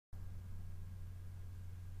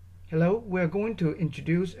Hello, we're going to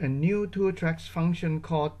introduce a new TourTrax function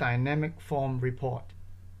called Dynamic Form Report.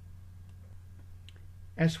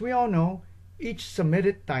 As we all know, each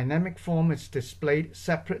submitted dynamic form is displayed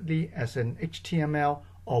separately as an HTML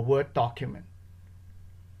or Word document.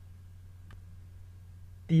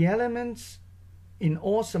 The elements in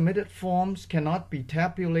all submitted forms cannot be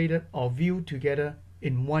tabulated or viewed together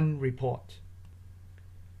in one report.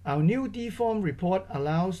 Our new dForm report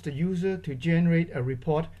allows the user to generate a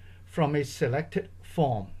report from a selected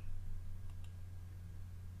form.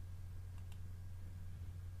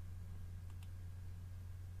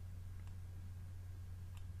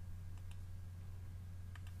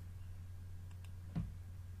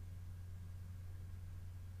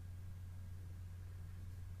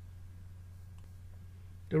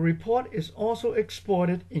 The report is also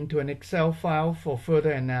exported into an Excel file for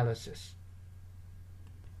further analysis.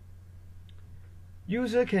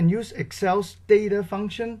 User can use Excel's data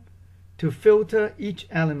function to filter each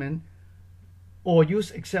element or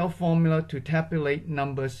use Excel formula to tabulate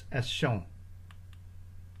numbers as shown.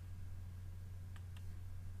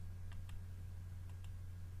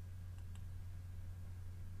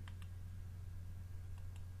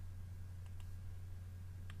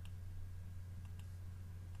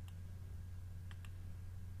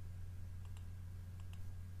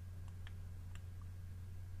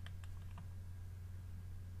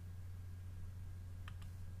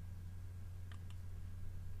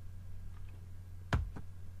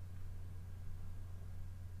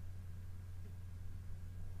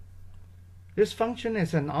 This function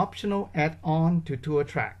is an optional add-on to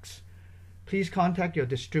TourTrax. Please contact your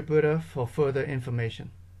distributor for further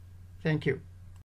information. Thank you.